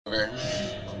Over.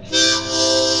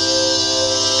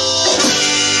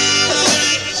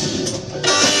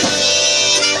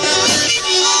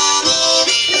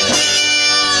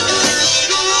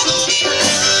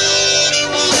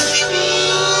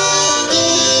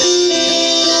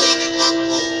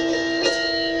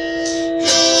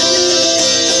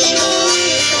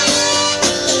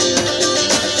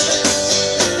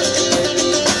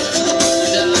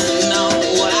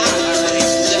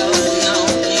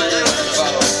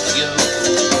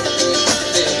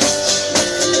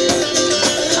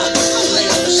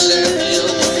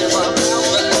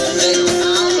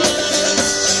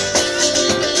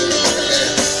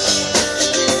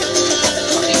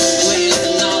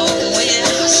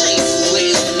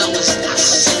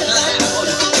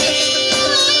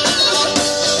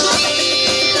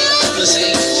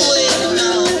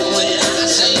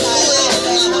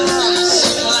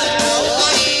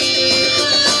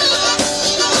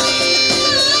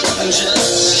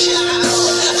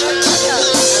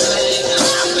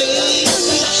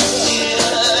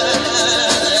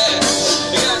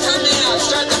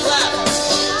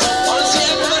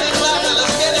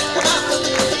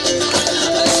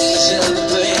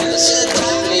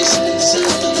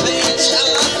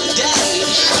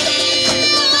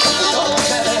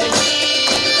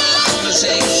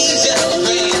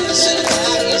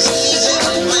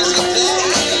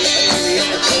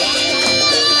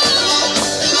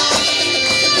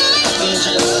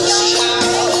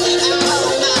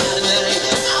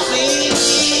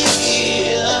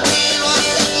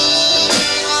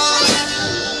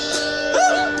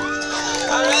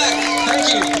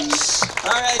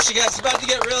 You guys are about to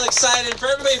get real excited. For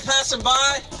everybody passing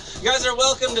by, you guys are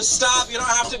welcome to stop. You don't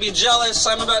have to be jealous.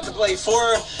 I'm about to play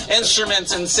 4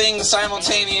 instruments and sing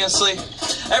simultaneously.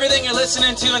 Everything you're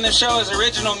listening to in the show is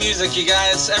original music, you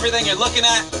guys. Everything you're looking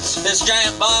at, this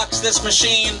giant box, this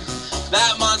machine,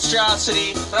 that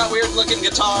monstrosity, that weird looking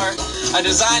guitar. I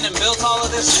designed and built all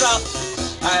of this stuff.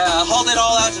 I hauled it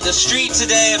all out to the street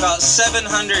today, about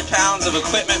 700 pounds of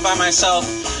equipment by myself.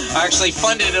 I actually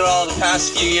funded it all the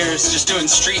past few years just doing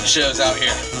street shows out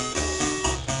here.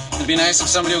 It'd be nice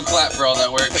if somebody would clap for all that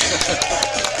work.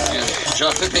 Yeah,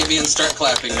 drop the baby and start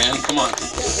clapping, man. Come on.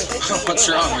 What's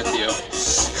wrong with you?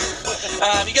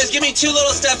 You guys give me 2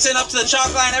 little steps in up to the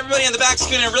chalk line. Everybody in the back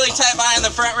scooting really tight behind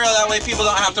the front rail. That way people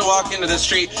don't have to walk into the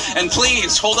street. And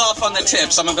please, hold off on the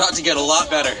tips. I'm about to get a lot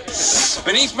better.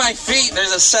 Beneath my feet,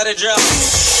 there's a set of drums.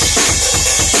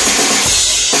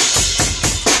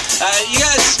 You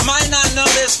guys might not know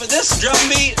this, but this drum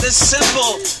beat, this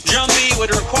simple drum beat would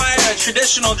require a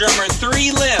traditional drummer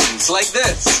 3 limbs, like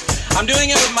this. I'm doing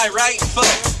it with my right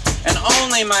foot, and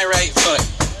only my right foot.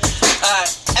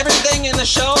 Everything in the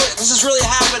show, this is really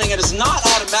happening. It is not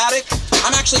automatic.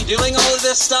 I'm actually doing all of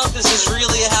this stuff. This is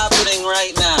really happening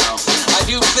right now. I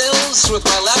do fills with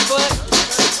my left foot.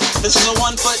 This is a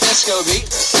 1-foot disco beat.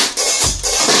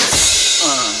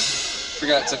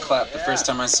 Forgot to clap the first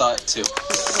time I saw it too.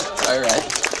 Alright.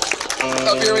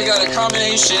 Up here we got a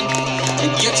combination in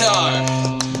guitar,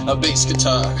 a bass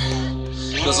guitar.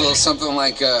 Goes a little something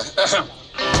like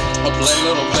I'll play a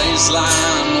little bass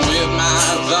line with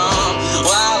my thumb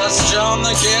while I strum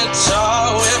the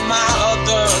guitar with my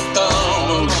other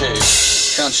thumb. Okay,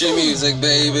 country music,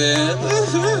 baby.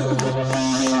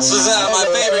 This is my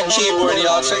favorite keyboard,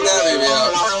 y'all. Check that baby out.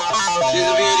 She's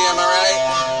a beauty, am I right?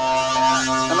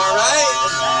 Am I right?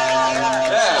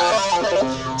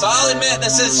 Yeah. So I'll admit,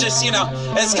 this is just, you know,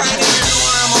 it's kind of your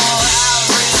normal,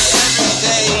 average,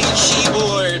 everyday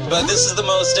keyboard, but this is the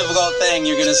most difficult thing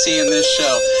you're going to see in this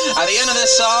show. At the end of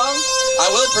this song, I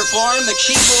will perform the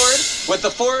keyboard with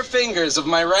the 4 fingers of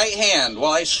my right hand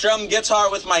while I strum guitar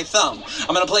with my thumb.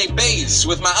 I'm going to play bass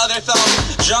with my other thumb,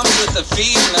 drums with the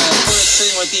feet, and then of course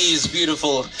sing with these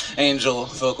beautiful angel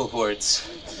vocal cords.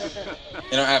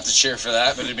 You don't have to cheer for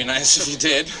that, but it'd be nice if you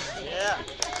did. Yeah.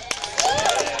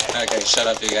 Okay, shut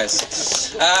up, you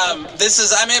guys.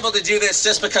 I'm able to do this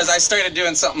just because I started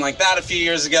doing something like that a few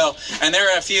years ago, and there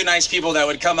are a few nice people that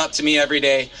would come up to me every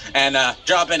day and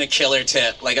drop in a killer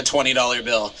tip, like a $20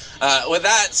 bill. With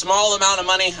that small amount of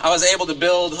money, I was able to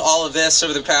build all of this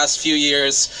over the past few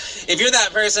years. If you're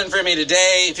that person for me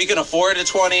today, if you can afford a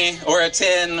 20 or a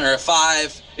 10 or a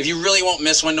 5, if you really won't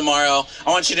miss one tomorrow, I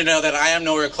want you to know that I am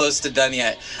nowhere close to done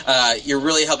yet. You're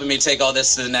really helping me take all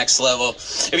this to the next level.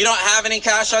 If you don't have any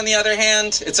cash, on the other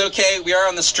hand, it's okay. We are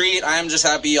on the street. I am just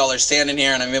happy y'all are standing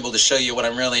here and I'm able to show you what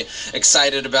I'm really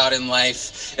excited about in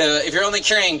life. If you're only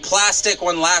carrying plastic,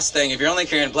 one last thing, if you're only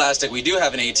carrying plastic, we do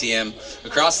have an ATM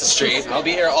across the street. I'll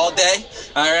be here all day.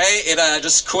 All right. It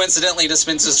just coincidentally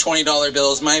dispenses $20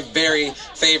 bills, my very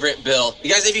favorite bill.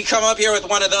 You guys, if you come up here with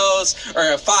one of those,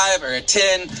 or a 5 or a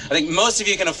 10, I think most of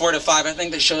you can afford a 5. I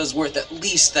think the show is worth at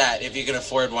least that if you can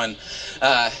afford one.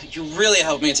 You really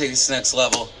helped me take this next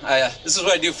level. This is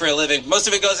what I do for a living. Most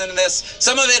of it goes into this.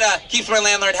 Some of it keeps my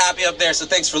landlord happy up there, so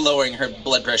thanks for lowering her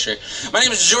blood pressure. My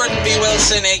name is Jordan B.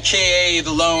 Wilson, a.k.a.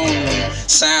 the Lone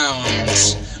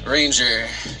Sound Ranger,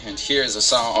 and here's a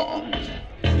song.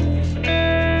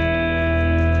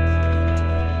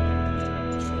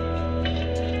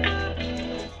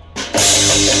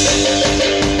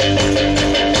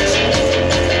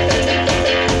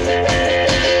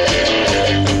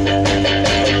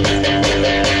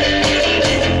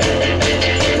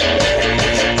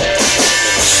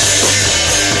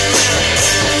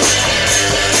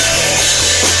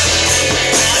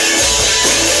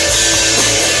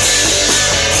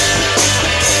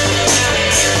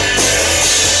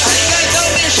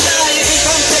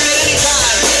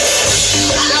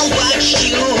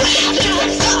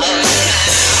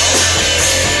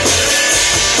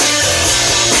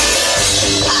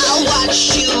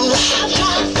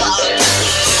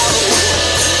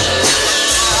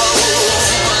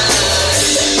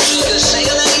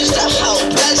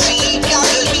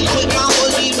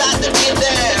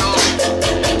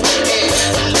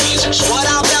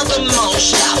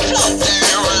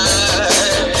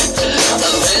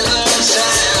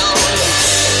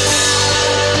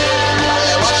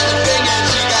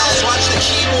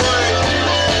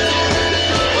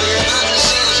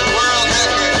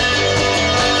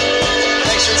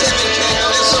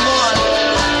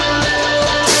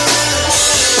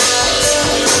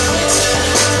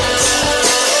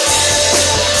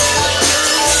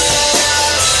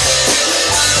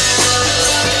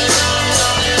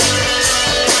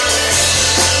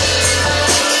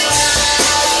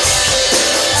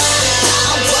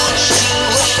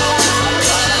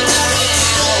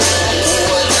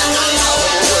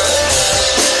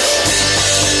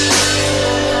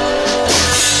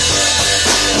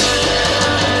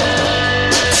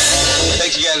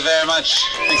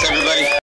 Thanks everybody.